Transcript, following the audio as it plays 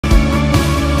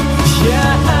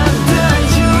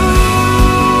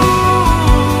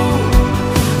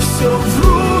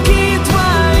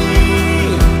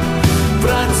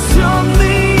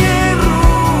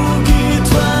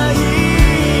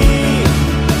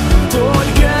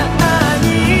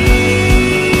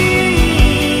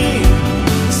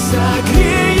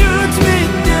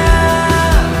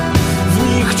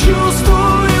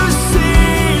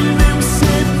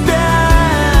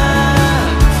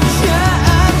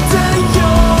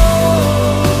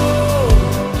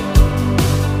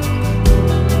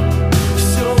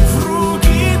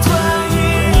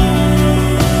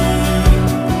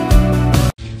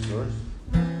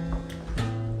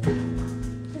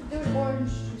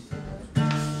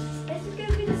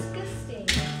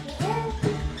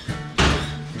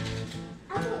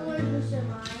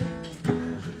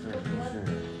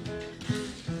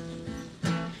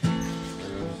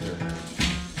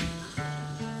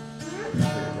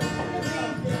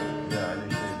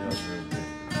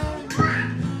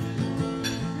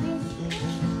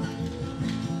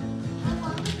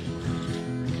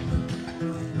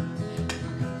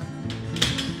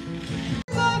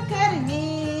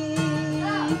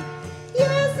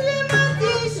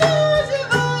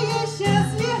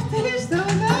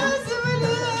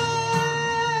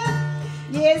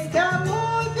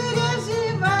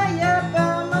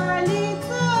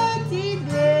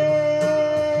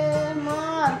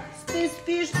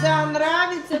спишь, да,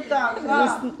 нравится так,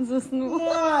 а? Заснул.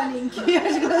 Маленький,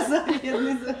 аж глаза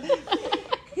бедные.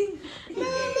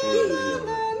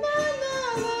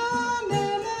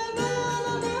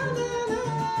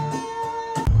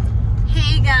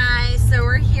 Hey guys, so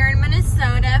we're here in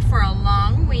Minnesota for a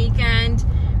long weekend.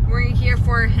 We're here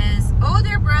for his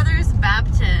older brother's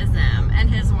baptism and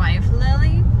his wife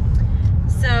Lily.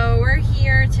 So we're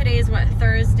here, today's what,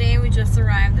 Thursday? We just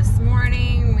arrived this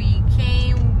morning. We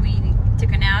came, we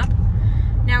took a nap.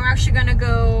 Now we're actually gonna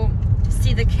go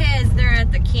see the kids. They're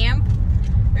at the camp.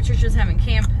 Their church is having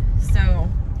camp. So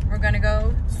we're gonna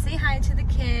go say hi to the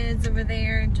kids over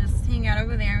there, just hang out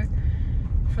over there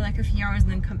for like a few hours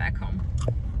and then come back home.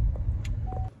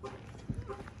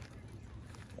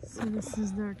 So this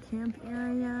is their camp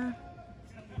area.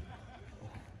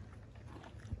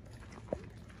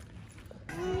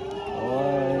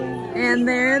 And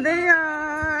there they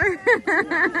are. You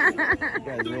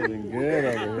guys are looking good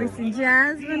over here. We see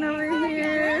Jasmine over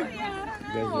here.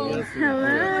 Hello.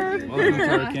 Welcome to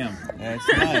our camp. Yeah, it's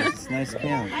nice. It's a nice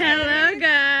camp. Hello,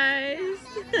 guys.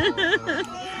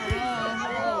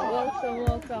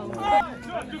 Welcome. I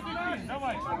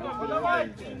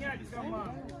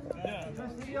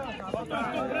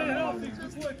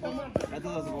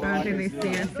don't think they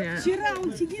see us yet. Вчера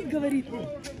он сидит, говорит,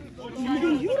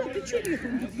 Юра, ты что ехал?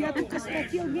 Я только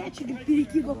схватил мячик,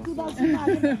 перекинул куда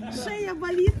надо. Шея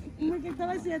болит. Мы как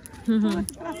давай свет. Вот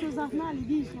как раз его загнали,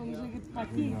 видишь, он уже говорит,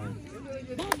 потеет.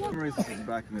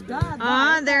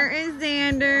 Oh, there is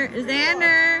Xander.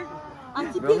 Xander. А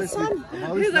теперь сам.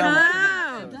 Oh,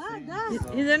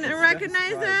 he didn't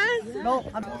recognize us? No.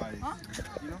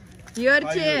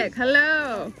 Yurchik,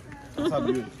 hello. What's up,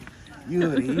 dude?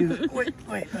 You. Wait.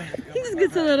 He just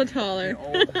gets a little taller.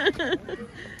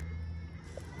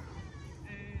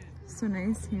 So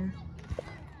nice here.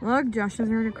 Look, Josh is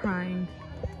already crying.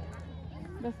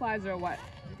 The flies are wet.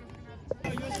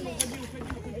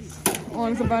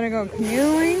 One's about to go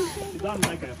canoeing.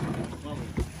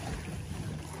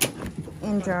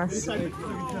 And Josh.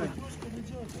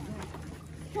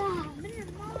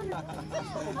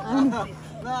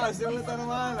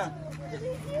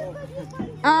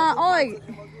 Oi,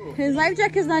 his life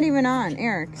jacket is not even on,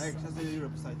 Eric's. This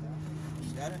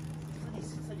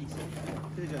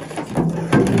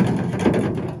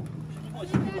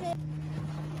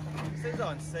thing's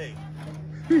unsafe.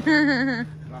 No,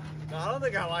 I don't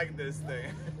think I like this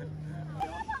thing.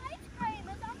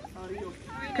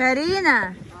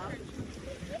 Karina.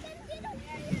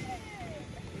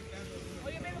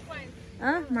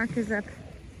 Oh, Mark is up.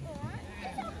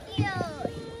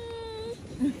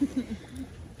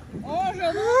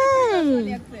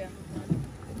 Hey,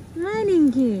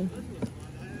 маленький.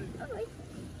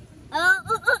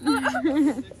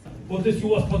 Вот если у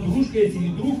вас подружка есть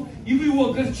или друг, и вы его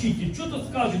огорчите, что-то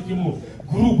скажете ему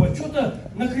грубо, что-то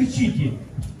накричите.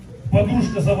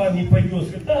 Подружка за вами пойдет,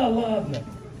 говорит, да ладно.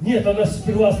 Нет, она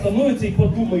сперва остановится и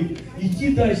подумает,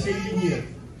 идти дальше или нет.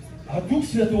 А Дух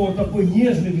Святой, он такой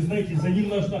нежный, вы знаете, за ним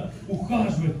нужно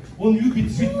ухаживать. Он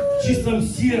любит жить в чистом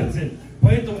сердце.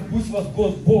 Поэтому пусть вас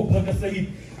Бог благословит.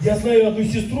 Я знаю одну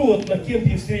сестру, вот на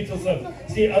кемпе встретился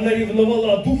с ней, она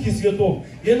ревновала о Духе Святом.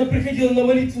 И она приходила на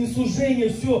молитвенное служение,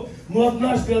 все. Но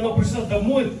однажды она пришла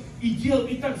домой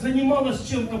и так занималась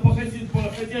чем-то по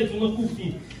хозяйству на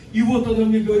кухне. И вот она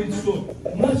мне говорит, что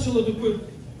начало такое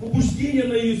побуждение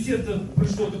на ее сердце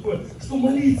пришло такое, что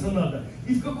молиться надо.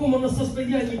 И в каком она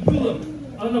состоянии была,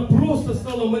 она просто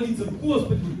стала молиться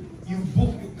Господу, и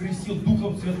Бог крестил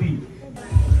Духом Святым.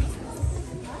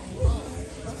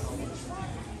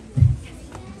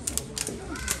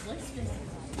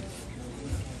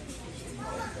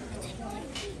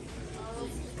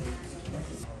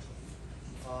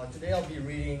 Today I'll be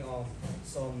reading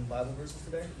some Bible verses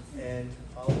today, and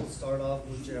I will start off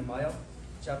with Jeremiah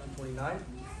chapter 29,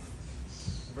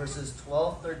 verses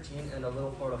 12, 13, and a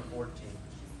little part of 14.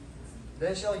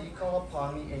 Then shall ye call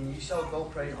upon me, and ye shall go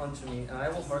pray unto me, and I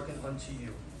will hearken unto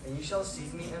you. And ye shall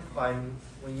seek me and find me,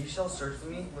 when ye shall search for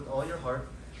me with all your heart,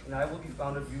 and I will be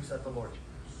found of you, saith the Lord.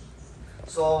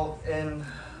 So in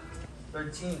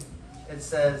 13, it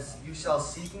says, you shall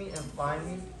seek me and find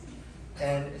me.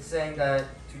 And it's saying that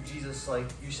to Jesus, like,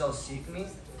 you shall seek me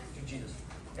to Jesus.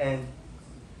 And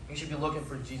you should be looking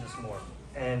for Jesus more.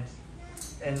 And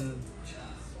in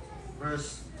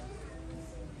verse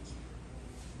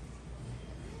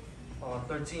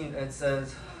 13, it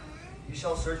says, you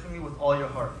shall search for me with all your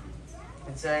heart.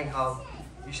 It's saying how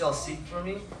you shall seek for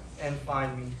me and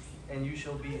find me. And you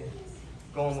shall be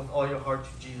going with all your heart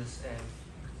to Jesus.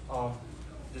 And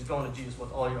just going to Jesus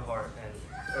with all your heart and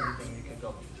everything you can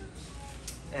go.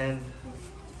 And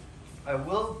I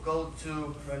will go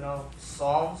to right now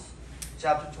Psalms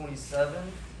chapter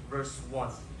 27, verse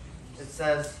 1. It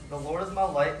says, "The Lord is my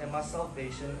light and my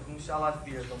salvation. Whom shall I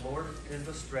fear? The Lord is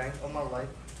the strength of my life.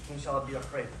 Whom shall I be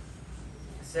afraid?"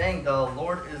 It's saying the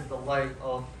Lord is the light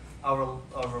of our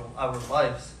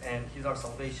lives, and He's our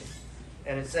salvation.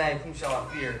 And it's saying, "Whom shall I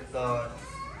fear?" The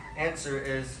answer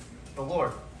is the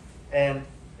Lord. And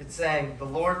it's saying the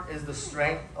Lord is the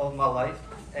strength of my life,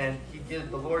 and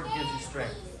the Lord gives you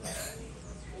strength.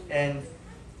 And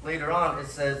later on it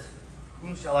says,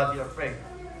 "Whom shall I be afraid?"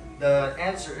 The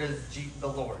answer is the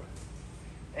Lord.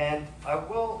 And I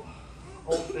will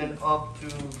open up to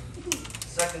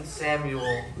 2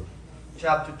 Samuel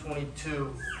chapter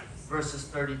 22, verses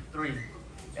 33.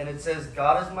 And it says,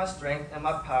 "God is my strength and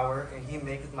my power, and He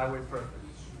maketh my way perfect."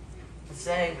 It's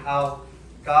saying how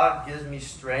God gives me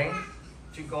strength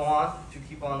to go on, to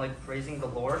keep on praising the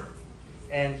Lord.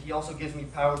 And He also gives me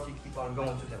power to keep on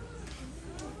going to Him.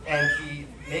 And He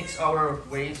makes our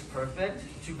ways perfect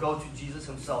to go to Jesus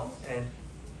Himself. And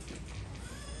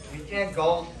we can't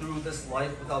go through this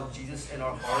life without Jesus in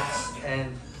our hearts.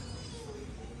 And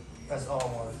that's all I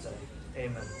want to say.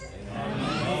 Amen.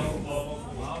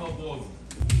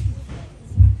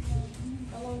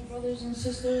 Hello, brothers and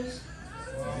sisters.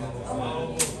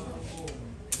 A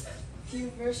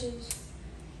few verses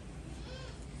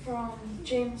from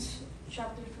James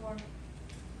chapter 4.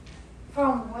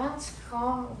 "From whence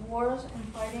come wars and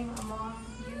fighting among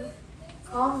you?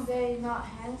 Come they not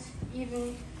hence,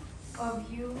 even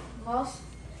of you lust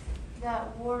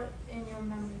that war in your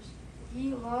members?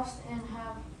 Ye lust and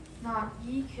have not,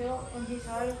 ye kill and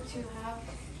desire to have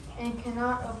and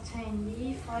cannot obtain.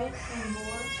 Ye fight and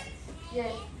war,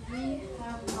 yet ye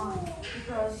have not,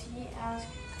 because ye ask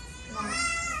not.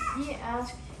 Ye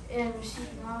ask and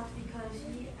receive not, because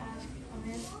ye ask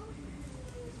amiss,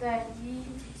 that ye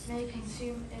may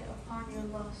consume it upon your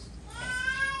lust."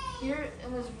 Here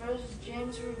in this verse,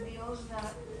 James reveals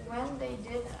that when they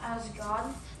did as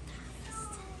God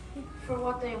for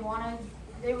what they wanted,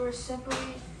 they were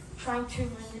simply trying to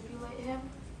manipulate Him.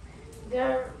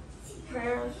 Their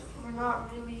prayers were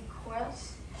not really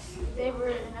quests. They were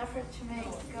an effort to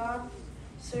make God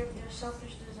serve their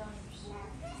selfish desires.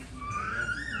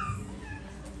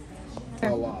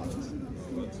 A lot.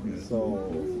 So,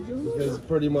 because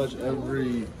pretty much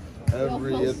every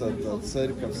Bring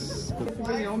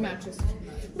your own mattress.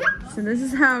 So this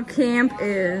is how camp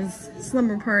is.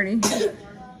 Slumber party.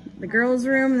 The girls'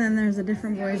 room, and then there's a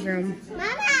different boys' room.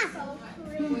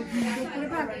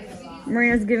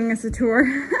 Maria's giving us a tour.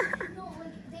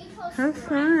 How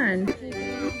fun.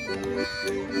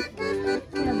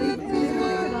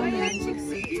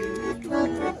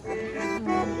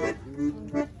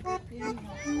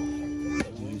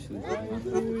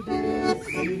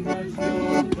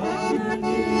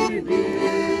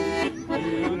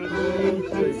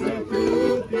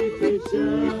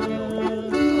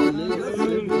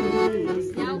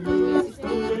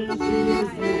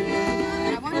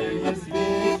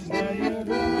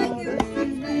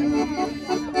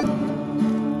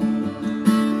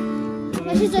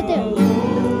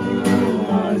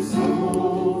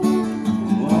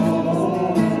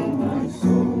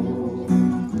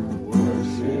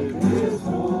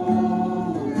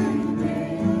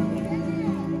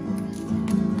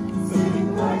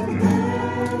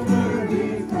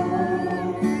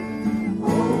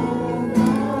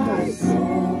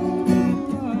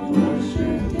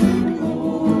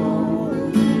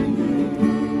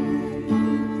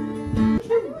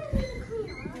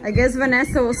 I guess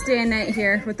Vanessa will stay a night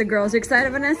here with the girls. You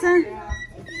excited, Vanessa?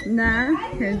 Nah.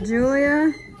 Here's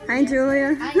Julia. Hi,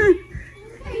 Julia.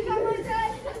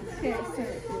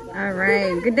 All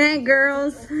right. Good night,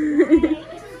 girls.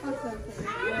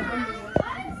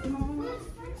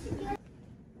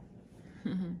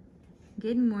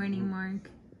 Good morning, Mark.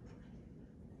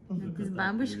 Это с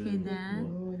бабушкой, да?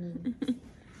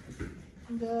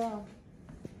 Да.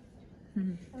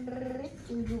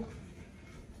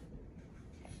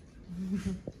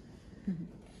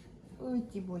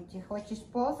 Ути-бути, хочешь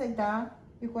ползать, да?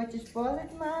 Ты хочешь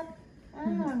ползать, Марк?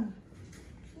 Ага.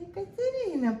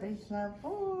 Екатерина пришла.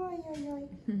 Ой-ой-ой.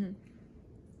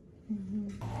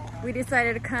 We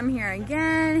decided to come here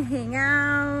again, hang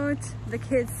out. The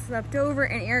kids slept over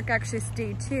and Eric actually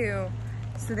stayed too.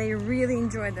 So they really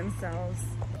enjoyed themselves.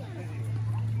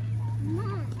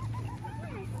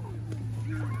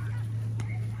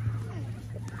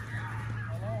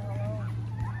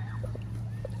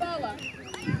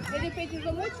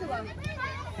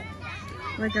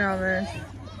 Look at all this.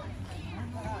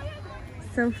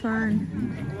 So fun.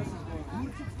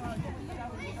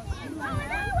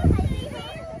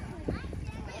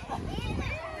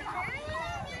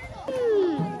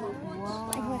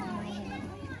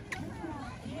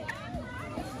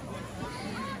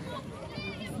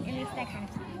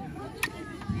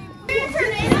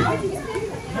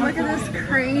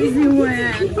 crazy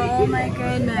wind. Oh my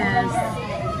goodness.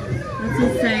 That's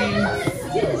insane.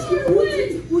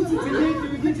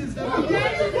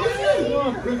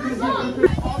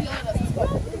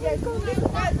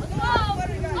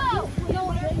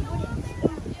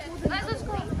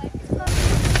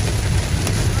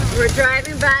 We're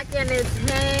driving back and it's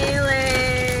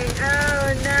hailing.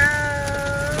 Oh no.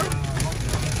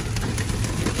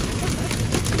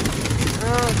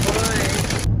 Oh boy.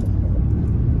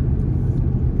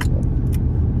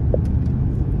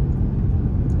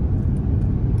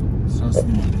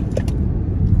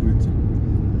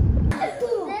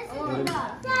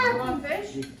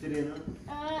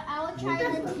 I will try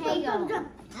the tail.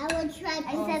 I will try. I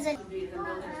said it.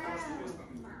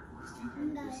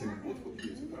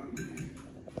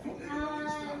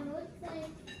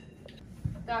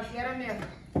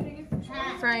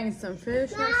 Frying some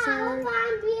fish outside.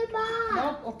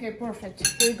 Nope. Okay, perfect.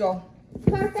 Here you go.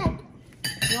 Perfect.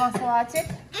 You want salted?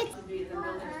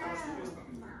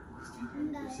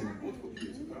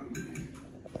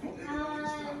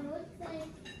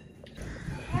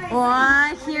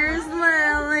 Oh, here's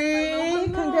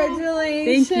Lily.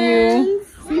 Congratulations. Thank you.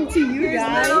 Same to you Here's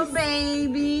guys. little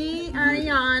baby,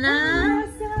 Ariana.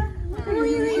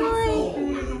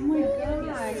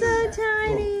 So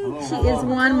tiny. She is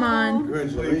 1 month.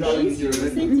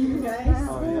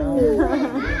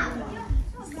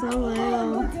 So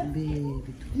little.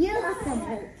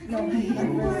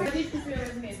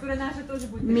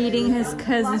 Meeting his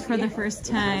cousins for the first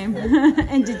time.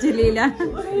 And Jalila.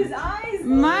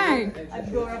 Mark.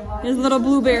 His little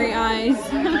blueberry eyes.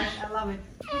 I love it.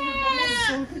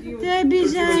 Debbie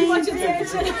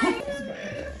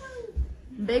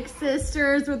Big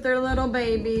sisters with their little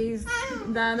babies.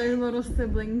 The other little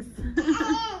siblings.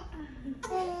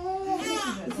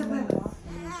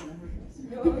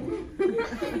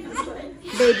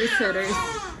 Babysitters.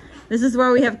 This is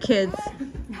why we have kids.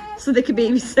 So they can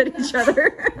babysit each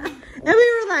other. And we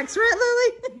relax, right,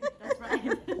 Lily? That's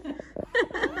right.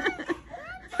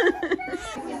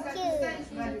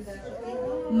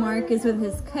 Mark is with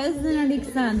his cousin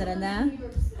Alexandra, da?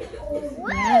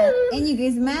 Yeah. And you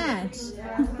guys match.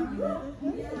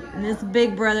 And this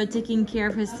big brother taking care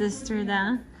of his sister,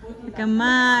 da? Like a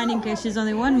malinka, she's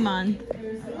only 1 month.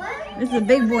 This is a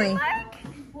big boy.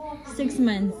 6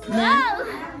 months, da?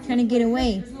 Trying to get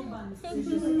away.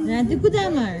 Nati kuda,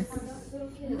 Mark?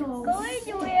 Go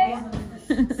anywhere.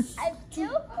 I'm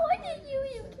still pointing you.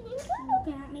 You can't look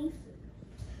at me.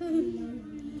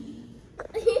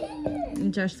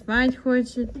 Джош спать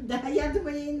хочет. Да, я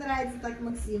думаю, ей нравится так,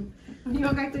 Максим. У него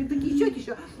как-то такие щеки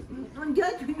еще. Он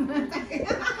делает так.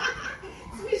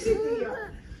 Смешит ее.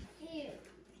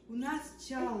 У нас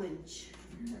челлендж.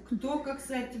 Кто, как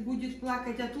сказать, будет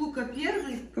плакать от лука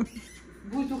первый,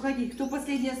 будет уходить. Кто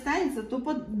последний останется, то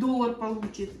под $1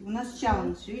 получит. У нас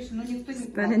челлендж, видишь, но никто не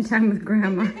Spending плачет. time with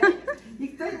grandma.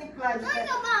 Никто не плачет.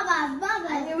 Baba.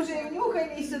 Они уже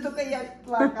нюхали, что только я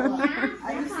плакала.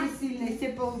 Они все сильные, все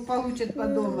получат по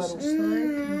 $1.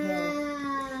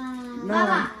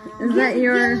 Baba, is that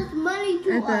your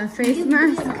face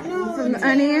mask from the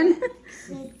onion?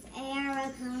 It's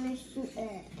Eric, I'm gonna shoot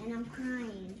it, and I'm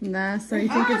crying. Nah, so you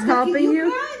think it's helping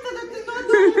you?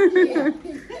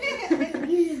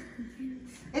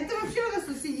 Это вообще у нас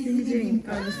тут сидит.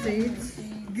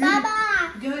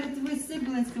 Baba! Говорит, вы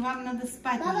siblings, вам надо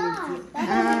спать. Baba!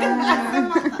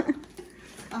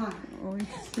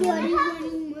 Can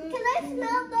I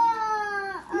smell the...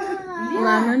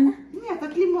 Lemon? Нет,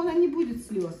 от лимона не будет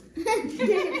слез.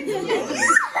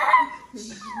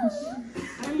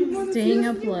 Staying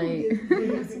up late.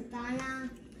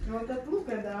 Вот от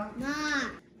лука, да. Nah,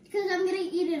 because I'm gonna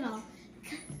eat it all.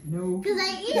 No. Because I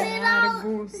eat it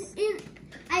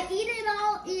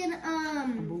all in,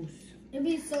 it'd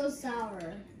be so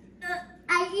sour.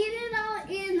 I eat it all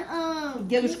in,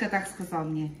 Дедушка так сказал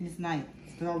мне, не знаю.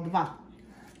 Сказал 2.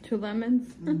 2 lemons?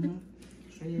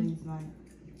 Что я не знаю.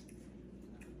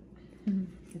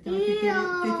 Это вот тетя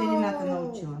Рената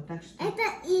научила, так что это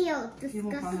eel,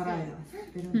 ему disgusting. понравилось.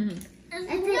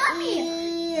 Это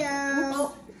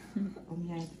eel. У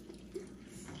меня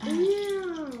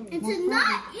It's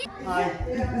not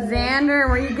Xander,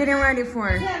 what are you getting ready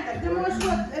for? Ты можешь,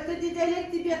 вот, это дядя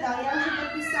Олег тебе дал, я уже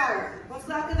подписала. Он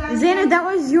сказал, когда Xander, that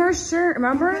was your shirt,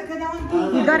 remember?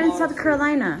 You got it in South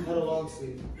Carolina. I had a long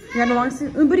sleeve. You had a long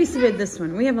sleeve? Uberi did this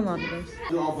one. We have a lot of those.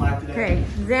 Do all black today. Okay,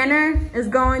 Xander is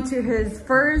going to his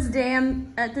first day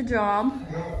at the job.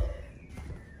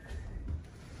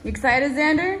 You excited,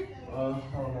 Xander? I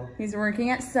don't know. He's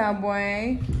working at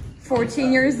Subway.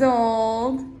 14 years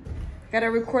old. Gotta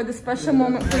record the special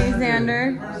moment for you,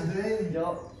 Xander.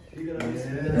 Yup.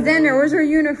 Xander, where's your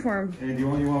uniform? Hey, do you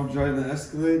want to drive the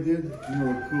Escalade, dude? You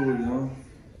look cool, you know?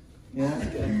 Yeah?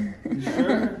 You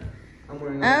sure?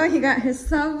 Oh, he got his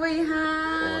Subway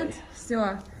hat.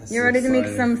 So, you're ready to make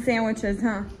some sandwiches,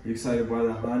 huh? You excited by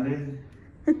the Hyundai?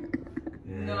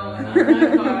 No, not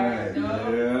that car. No.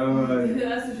 Yeah,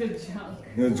 That's a good junk.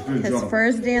 That's a good His job.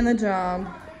 first day on the job.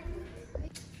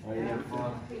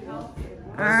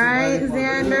 Alright,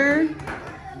 Xander.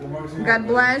 God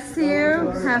bless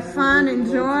you. Have fun.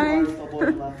 Enjoy.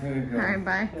 Alright,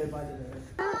 bye.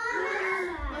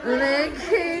 Look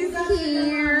who's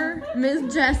here. Miss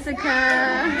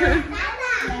Jessica.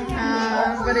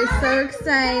 Everybody's so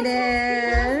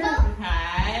excited.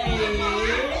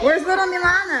 Hi. Where's little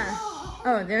Milana?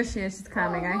 Oh, there she is. She's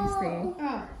coming. I see.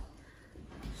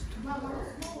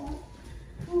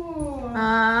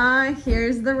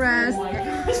 Here's the rest.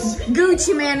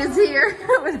 Gucci Man is here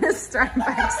with his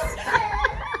Starbucks.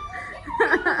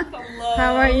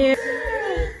 How are you?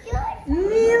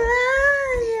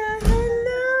 Milana,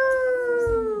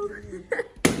 hello.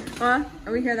 What?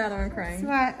 Oh, we hear that one crying.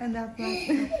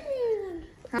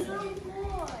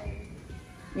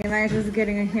 Elijah's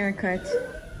getting a haircut.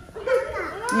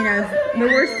 You know, the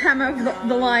worst time of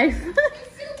the life.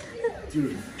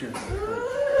 Dude, just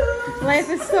Life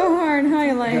is so hard, huh,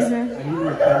 Elijah? I need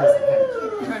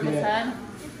to turn his head.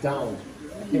 Down.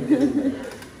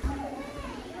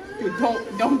 Dude,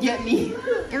 don't get me.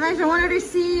 Elijah, I wanted to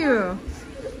see you.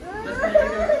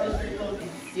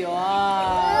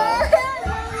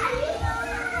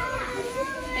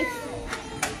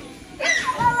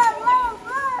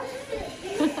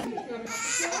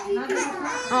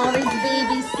 All these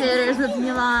babysitters with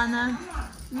Milana.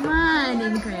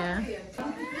 Malinka.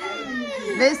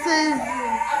 This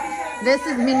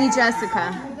is mini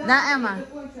Jessica. Not Emma.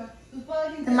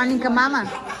 The malinka mama.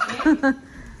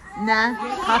 Nah,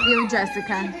 copy of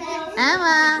Jessica.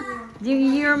 Emma, do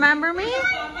you remember me?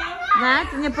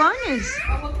 That nie pomnisz.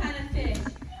 What kind of fish?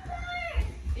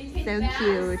 So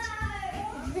cute.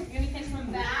 You're gonna catch some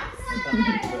bass?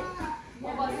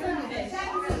 What about some fish?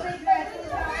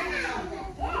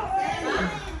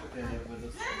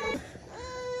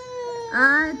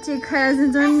 Two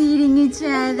cousins are meeting each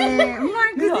other.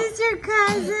 Marcus is your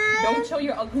cousin. Don't show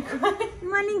your ugly cry.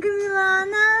 Malinka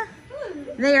Milana.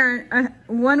 They are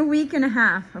 1 week and a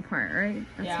half apart, right?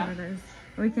 That's what it is.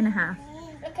 A week and a half.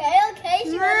 Okay.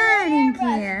 She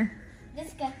Malinka.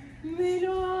 This guy.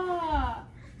 Mila.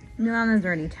 Milana's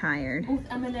already tired. Both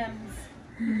M&M's.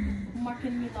 Mark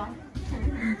and Mila.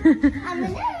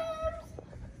 M&M's.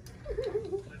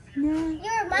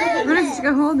 You're mine. Vanessa,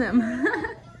 go hold him.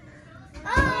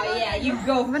 Oh yeah, you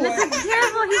go for Vanessa, it.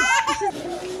 careful.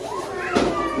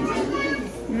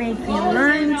 He's making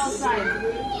lunch.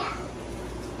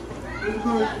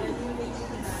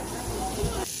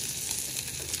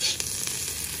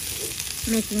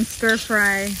 Making stir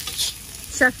fry.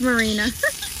 Chef Marina.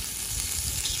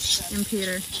 And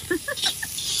Peter. That's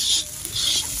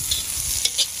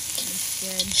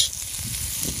good.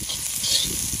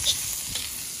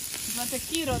 That's a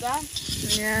kilo, that?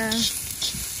 Yeah.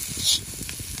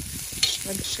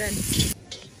 Looks good.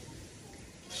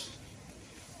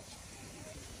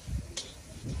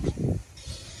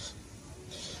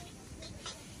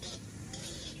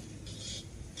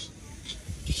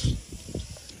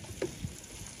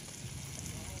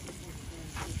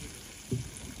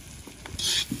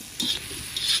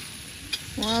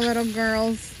 Well, little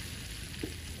girls.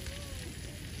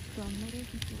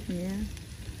 Yeah.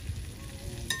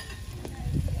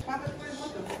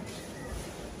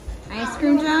 Ice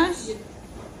cream, Josh?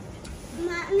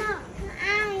 No,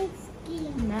 ice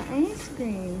cream. Not ice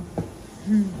cream.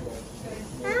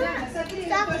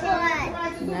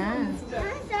 Chocolate. Nah.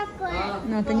 Chocolate.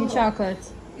 No, thank you, chocolate.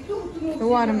 The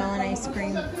watermelon ice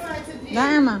cream. Not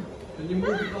Emma.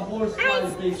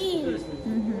 Ice cream.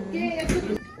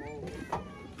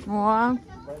 Wow.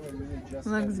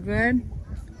 Looks good.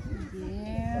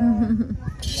 Yeah.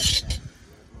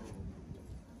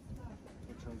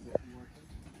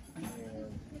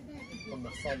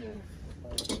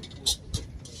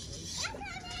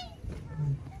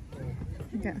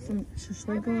 Got some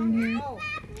shashlik going here.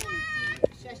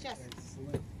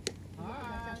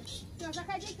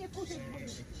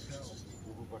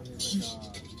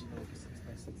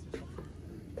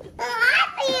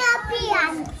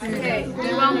 Okay, do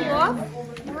you want pork?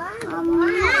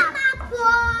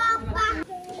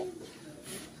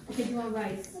 Okay, do you want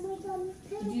rice?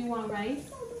 Do you want rice?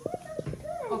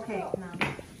 Okay, now.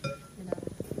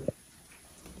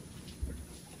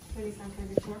 20 something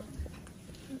before.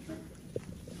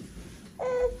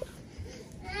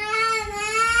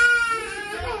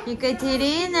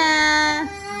 Ekaterina.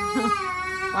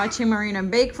 Watching Marina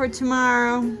bake for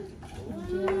tomorrow.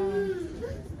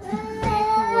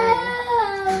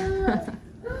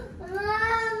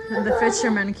 The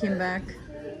fisherman came back.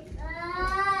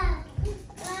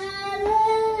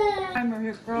 I'm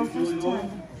here, girl.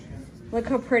 Look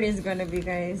how pretty it's gonna be,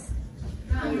 guys.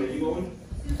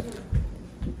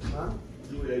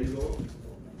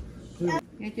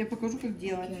 Я тебе покажу, как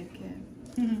делать.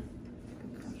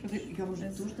 Я уже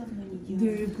тоже давно не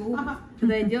делала.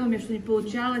 Когда я делала, у меня что-то не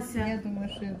получалось. Я думаю,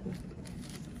 что это...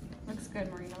 Looks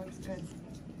good, Marina. Looks good.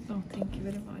 Oh, thank you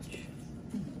very much.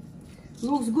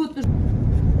 Looks good.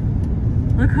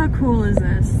 Look how cool is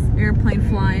this? Airplane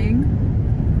flying.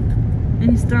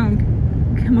 And he's throwing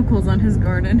chemicals on his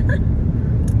garden.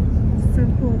 So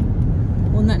cool.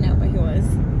 Well, not now, but he was.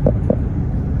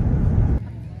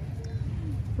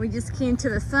 We just came to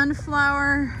the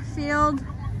sunflower field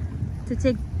to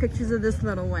take pictures of this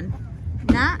little one.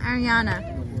 Not Ariana.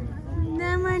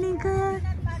 Not Monica.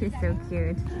 She's so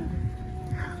cute.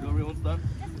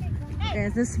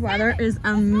 Guys, this weather is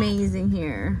amazing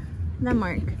here. Not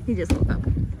Mark. He just woke up.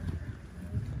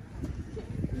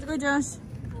 Let's go, Josh.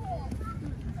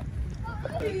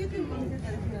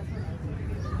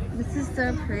 This is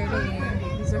so pretty.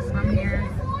 These are from here.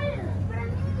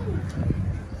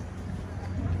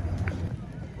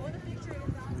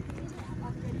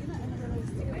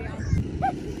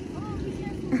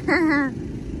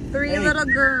 3 little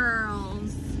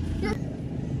girls.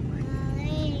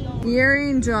 Yuri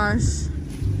and Josh.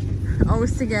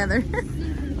 Always together.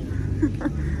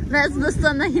 That's the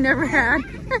son that he never had.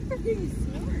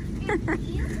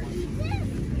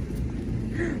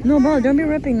 No, Bo, don't be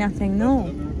ripping nothing. No.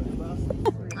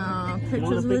 Oh,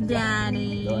 pictures with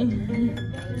Daddy.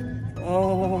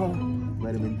 Oh,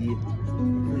 vitamin D.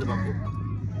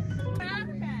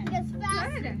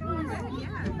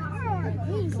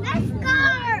 Let's go!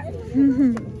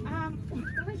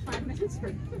 Only 5 minutes for.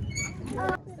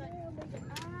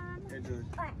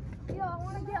 Yo, I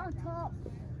want to get on top.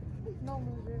 No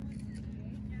moving.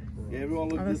 Yeah, everyone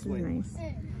look Oh, this this is way. nice.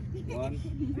 1,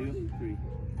 2, 3.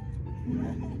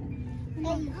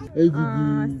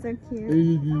 Aw, so cute.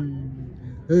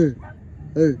 Hey,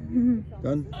 hey,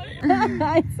 done.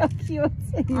 It's so cute.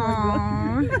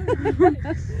 Aww.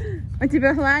 Он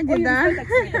тебя гладит, да?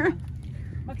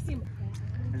 Максим.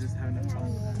 I just haven't had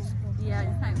time. Yeah,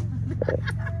 it's time.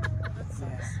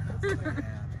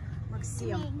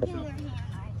 Максим.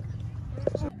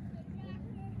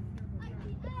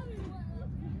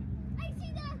 I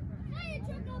see that fire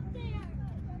truck up there.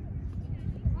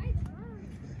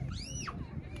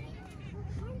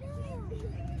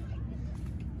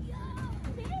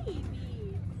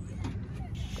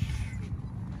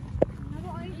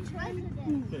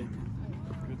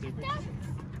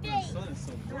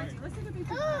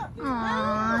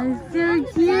 Aww, so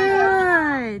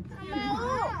cute.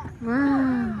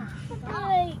 Wow.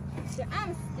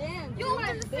 I'm standing. You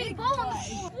want to see bones?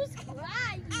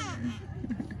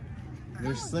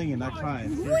 They're singing, not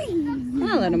crying.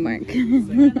 Oh, little Mark.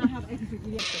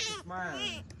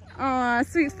 Aw,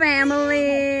 sweet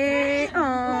family.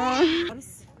 Aw.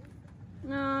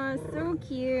 Aw, so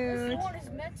cute. This one is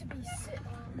meant to be sit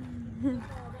on.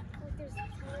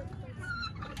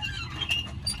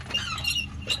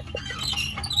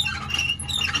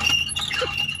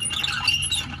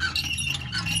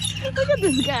 Look at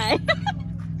this guy.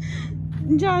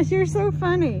 Josh, you're so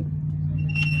funny.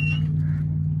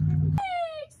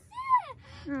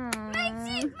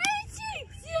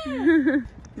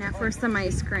 Now for some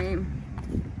ice cream.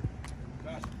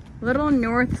 Little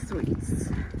North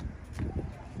Sweets.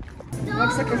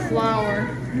 Looks like a flower.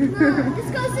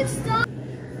 Let's go 6 stars.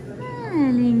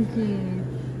 Hi, Linky.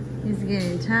 He's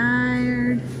getting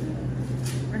tired.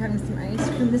 We're having some ice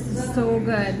cream. This is so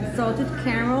good. Salted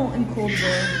caramel and cold brew.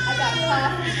 I got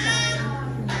coffee.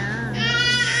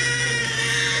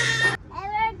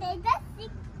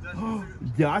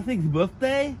 Josh's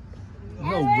birthday?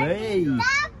 No way.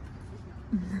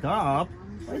 Stop.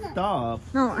 Why stop?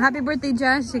 No, happy birthday,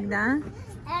 Josh. Da?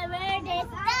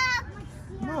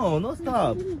 No, no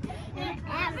stop.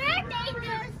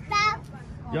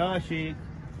 Joshi.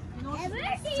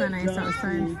 So nice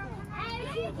outside.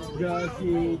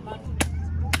 Joshi.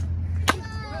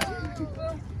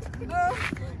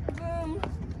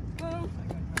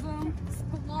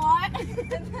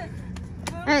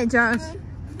 Hey, Josh.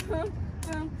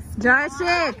 Josh,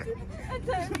 shake.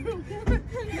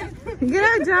 Get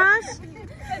out, Josh.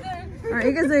 Alright,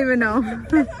 you guys don't even know.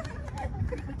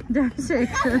 Josh,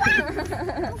 shake.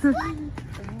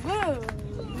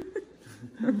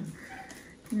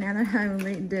 Now they're having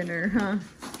late dinner, huh?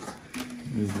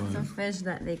 It's a fish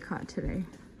that they caught today.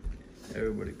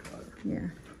 Everybody caught it. Yeah.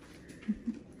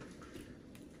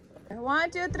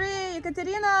 1, 2, 3,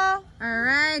 Ekaterina. All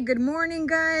right, good morning,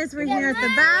 guys. We're here at the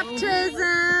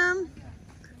baptism.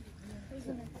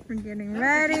 We're getting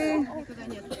ready.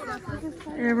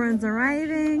 Everyone's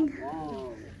arriving.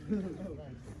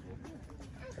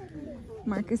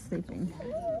 Mark is sleeping.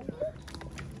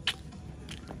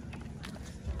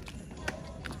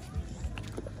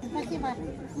 Спасибо.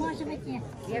 Может быть, нет.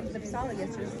 Я записала,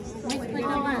 если...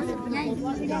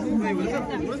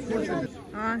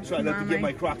 Try not to get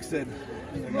my Crocs in.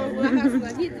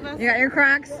 You got your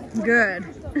Crocs? Good.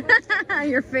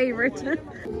 Your favorite.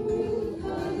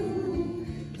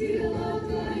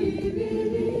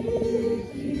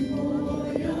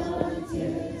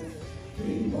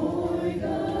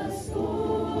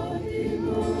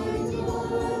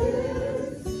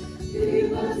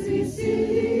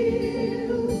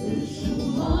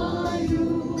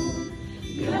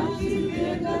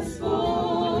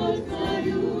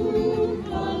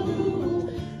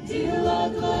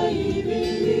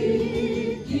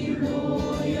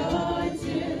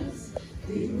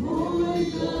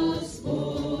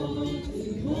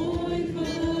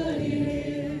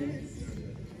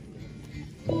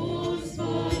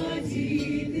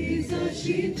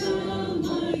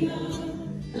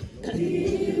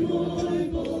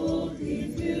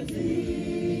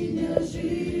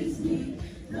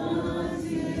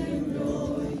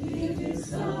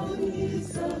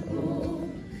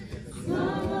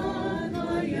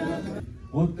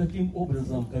 Вот каким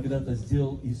образом когда-то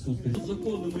сделал Иисус Христос.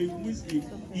 Законы моих мыслей,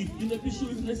 и напишу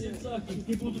их на сердцах,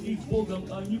 и будут их Богом,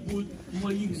 а они будут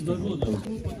моим народом.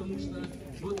 Потому что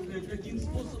вот таким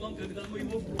способом, когда мы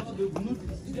его вкладываем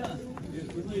внутрь себя,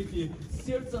 вы знаете,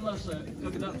 сердце наше,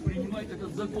 когда принимает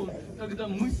этот закон, когда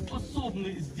мы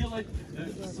способны сделать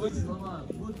свои слова,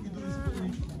 вот иду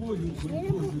исполнить волю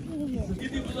Божию. И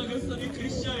ты благослови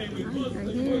крещаемый,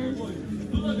 Господи Бог мой,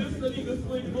 благослови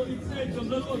Господь Бог и церковь,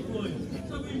 народ твой,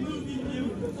 чтобы мы увидели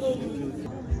полную.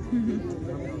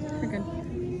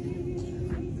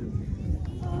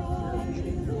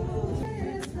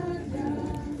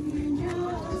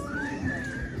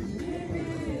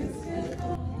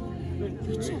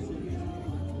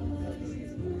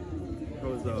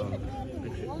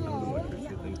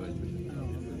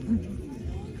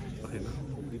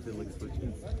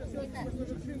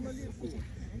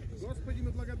 Господи,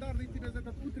 мы благодарны Тебе за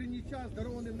этот утренний час,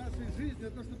 дарованный в нашей жизни,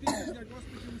 за то, что Ты меня,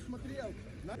 Господи, усмотрел.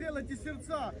 Наделай эти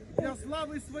сердца для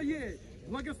славы Своей.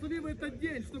 Благослови в этот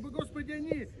день, чтобы, Господи,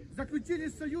 они заключили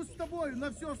союз с Тобой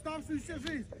на всю оставшуюся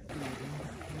жизнь.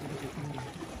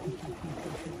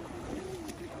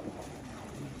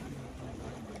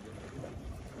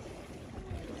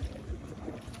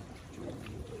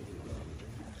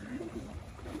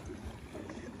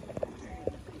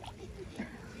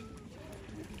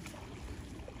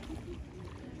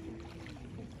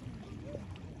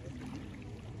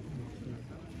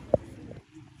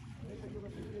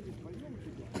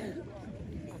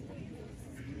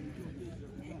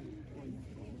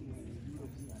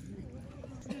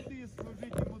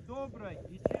 Доброй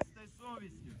и чистой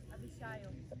совестью. Обещаю.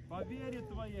 По вере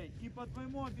Твоей и по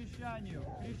Твоему обещанию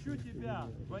крещу Тебя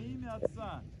во имя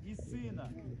Отца и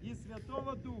Сына и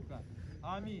Святого Духа.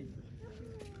 Аминь.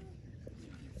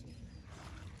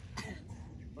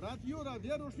 Брат Юра,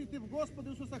 веруешь ли ты в Господа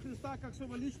Иисуса Христа как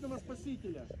своего личного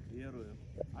Спасителя? Верую.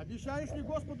 Обещаешь ли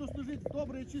Господу служить в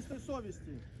доброй и чистой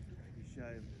совести?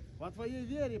 Обещаю. По твоей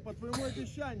вере, по твоему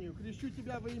обещанию, крещу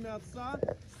тебя во имя Отца,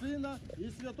 Сына и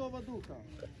Святого Духа.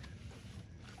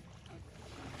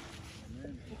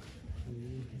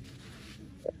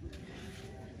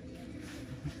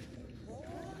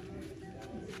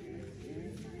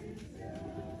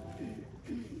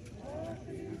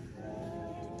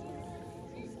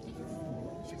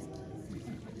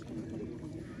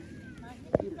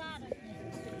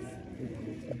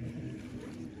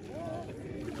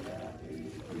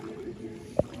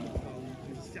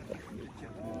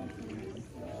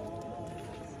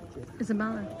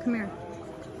 Isabella, come here.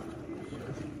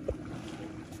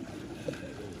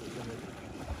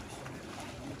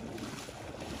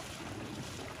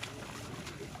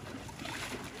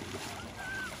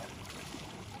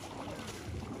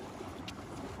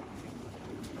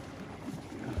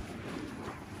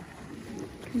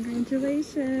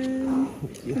 Congratulations.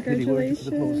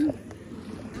 Congratulations.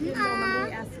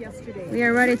 We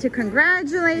are ready to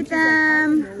congratulate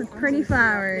them with pretty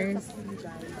flowers.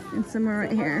 And some more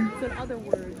right here. So in other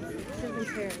words, she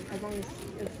doesn't care as long as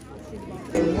she's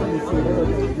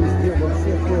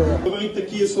Говорит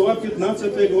такие слова,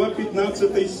 15 глава,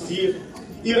 15 стих.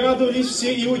 И радовались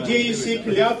все иудеи сей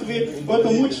клятве,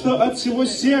 потому что от всего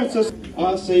сердца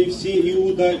Аса и все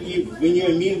Иуда и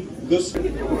Вениамин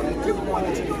Господь.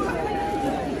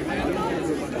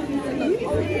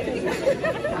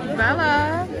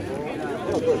 Bella.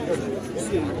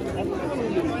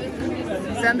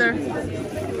 Xander.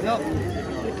 No.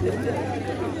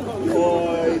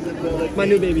 My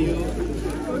new baby.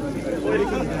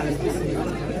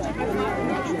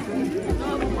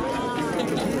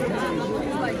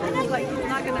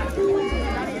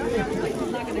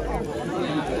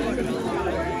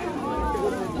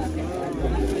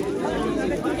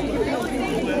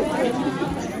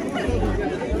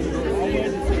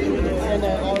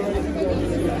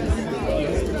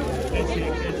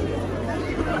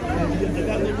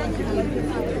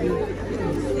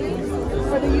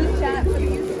 For the youth chat.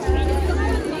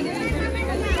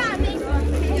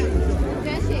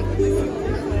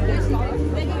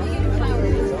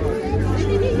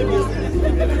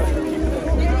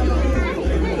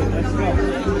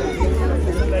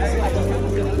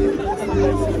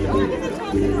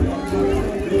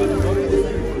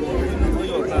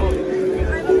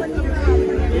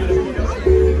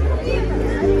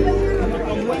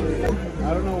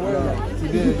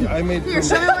 I made Here,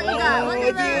 show me what you got. Look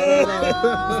at that.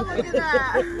 Oh, look at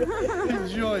that.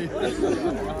 Enjoy.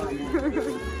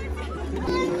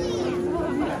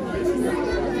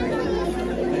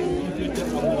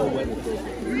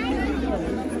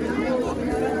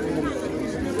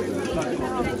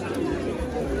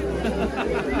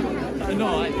 No,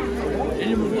 I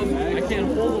can't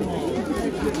hold them all.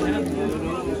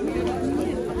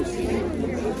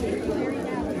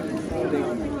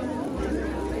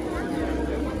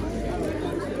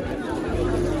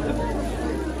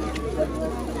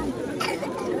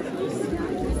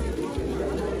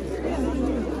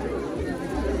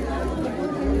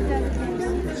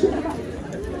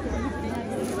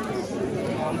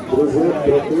 Друзья,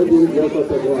 проходим для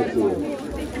фотографии.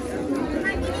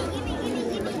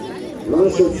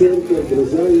 Наша церковь,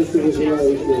 друзья, если вы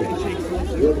желаете,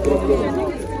 нет проблем.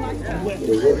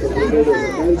 Друзья, фотография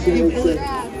заканчивается.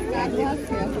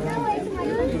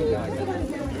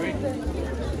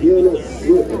 И у нас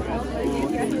Света.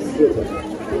 Света.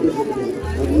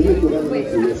 Объяви, куда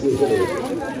найти, если желаете.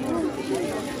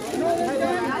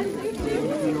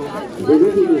 Вы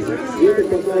видели, Света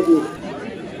покажет.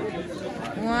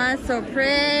 Wow, so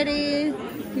pretty.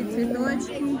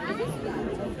 Цветочки.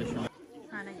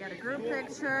 Trying to get a group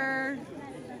picture.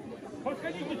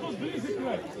 Подходите тут ближе к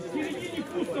нам. В середине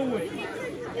пусто очень.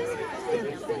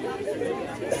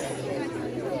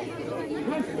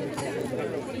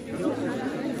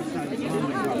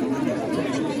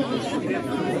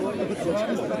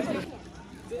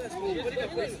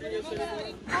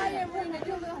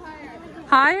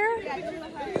 Higher?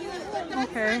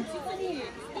 Okay.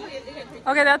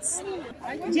 Okay, that's...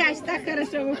 Дядь, так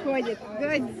хорошо выходит.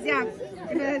 Годзяк,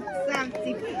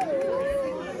 красавчик.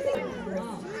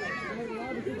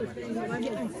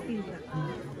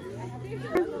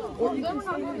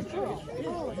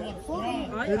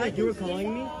 You were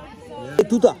calling me?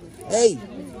 Tuta, hey,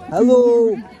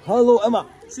 hello, hello, Emma.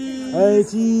 Cheese. Hey,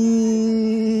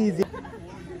 cheese.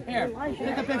 Here,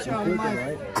 take a picture of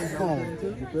my phone.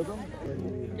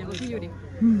 Yeah, look at Yuri.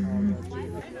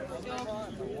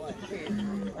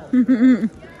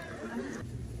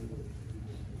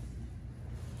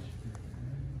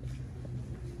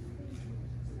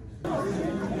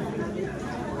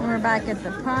 We're back at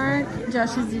the park.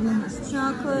 Josh is eating his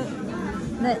chocolate.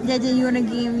 Dada Yura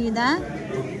gave you that?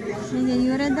 Dada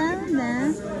Yura that?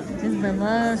 Isabel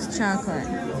loves chocolate.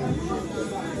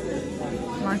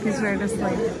 Mark is ready to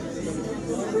sleep.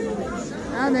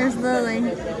 Oh, there's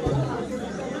Lily.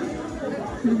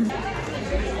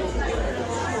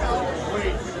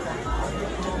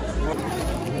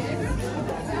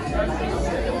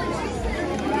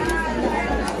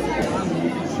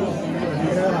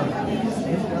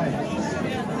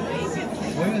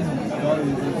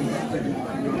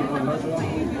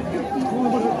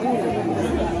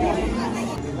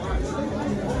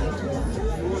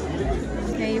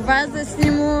 Okay, вас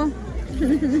засниму.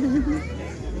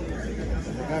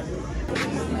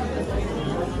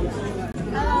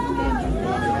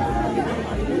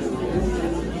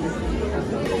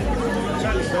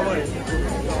 Давай.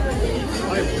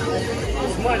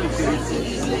 Смайлик.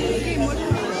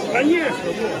 Конечно,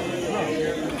 вот.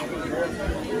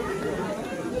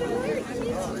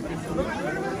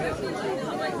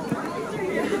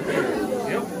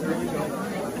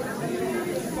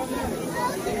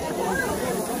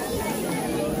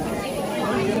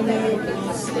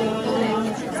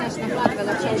 страшно плакала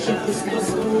вообще очень вкусно.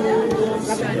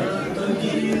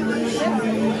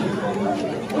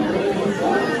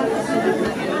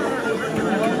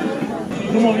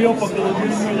 Думал, я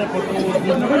поколотил меня,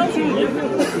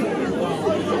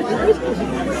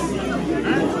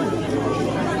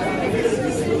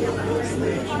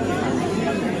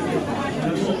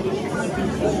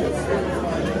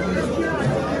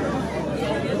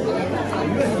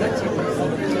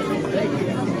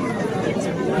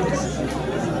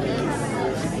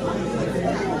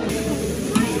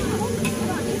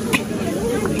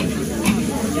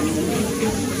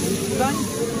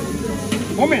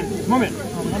 Moment.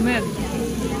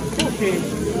 Okay.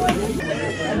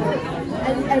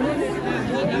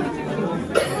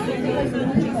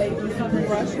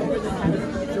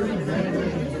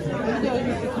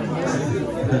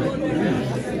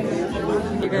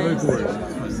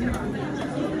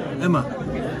 Emma,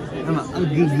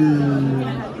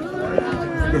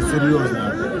 теперь серьезно.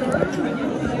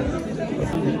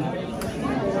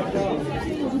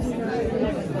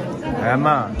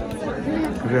 Emma,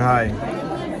 say hi.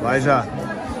 Elijah.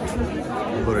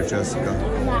 Go to Jessica.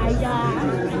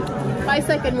 5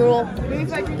 second rule. 5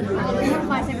 second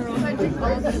rule.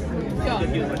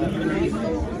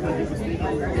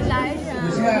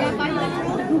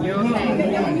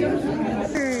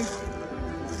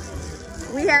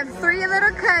 We have 3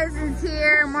 little cousins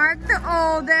here. Mark the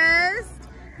oldest,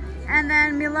 and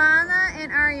then Milana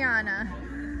and Ariana.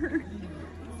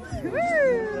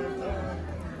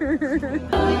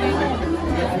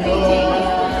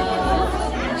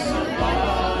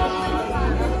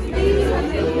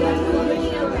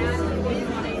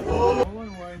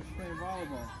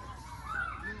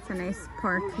 It's a nice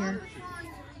park here.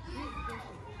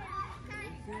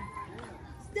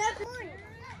 Step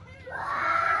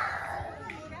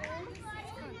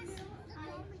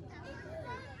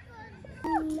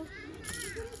 1.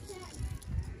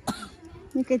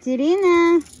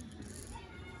 Ekaterina.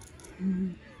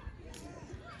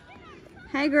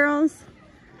 Hi, girls.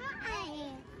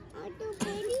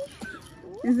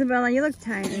 Isabella, you look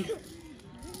tired.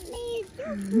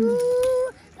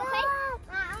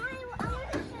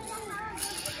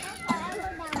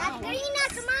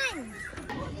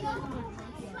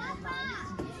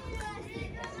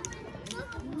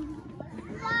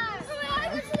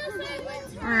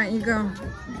 All right, you go.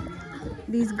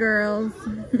 These girls.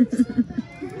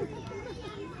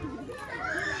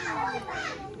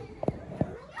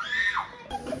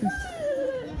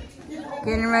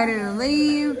 Getting ready to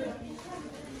leave.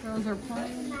 Girls are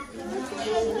playing.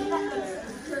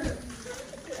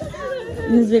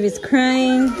 This baby's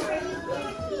crying.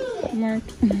 Mark.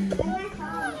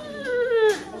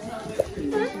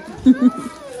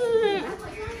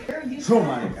 Show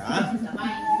Monica.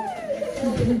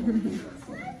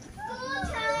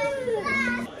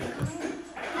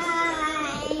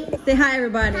 Say hi,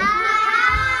 everybody.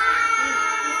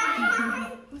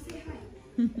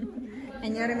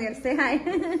 And Yaramir, say hi.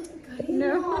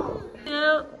 No.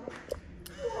 No.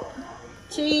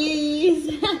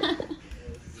 Cheese.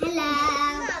 Hello.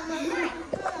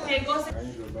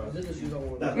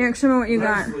 Eric, show me what you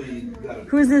got.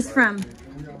 Who's this from?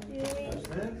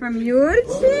 From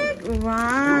Yurchik?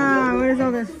 Wow. What is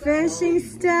all the fishing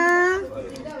stuff?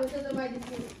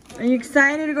 Are you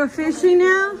excited to go fishing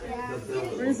now?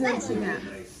 Where's Yurchik at?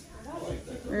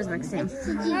 Where's Maxime?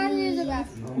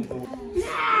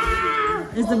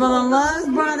 Isabella loves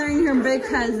bothering her big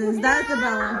cousins. That's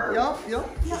Isabella. Yup.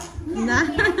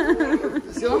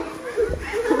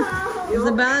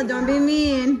 Isabella, don't be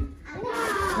mean.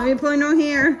 Don't be pulling no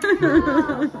hair.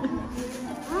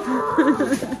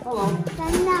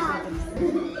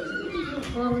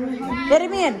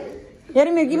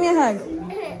 Yaramir, give me a hug.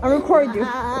 I'll record you.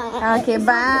 Okay,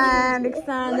 bye,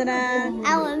 Alexandra.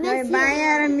 Bye,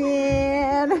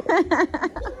 Yaramir.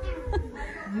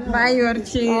 Bye,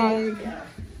 Yurchik.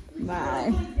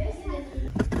 Bye.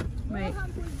 Wait.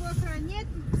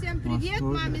 Всем привет,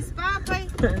 маме с папой.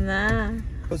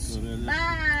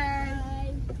 Bye.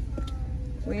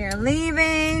 We are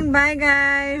leaving. Bye,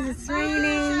 guys. It's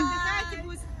raining.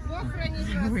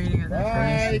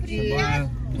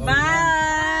 Bye.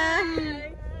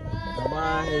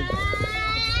 Bye.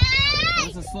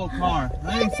 It's a slow car.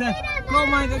 Ready, set, go,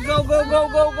 Micah. Go. Go.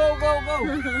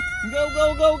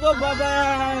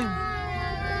 Bye-bye.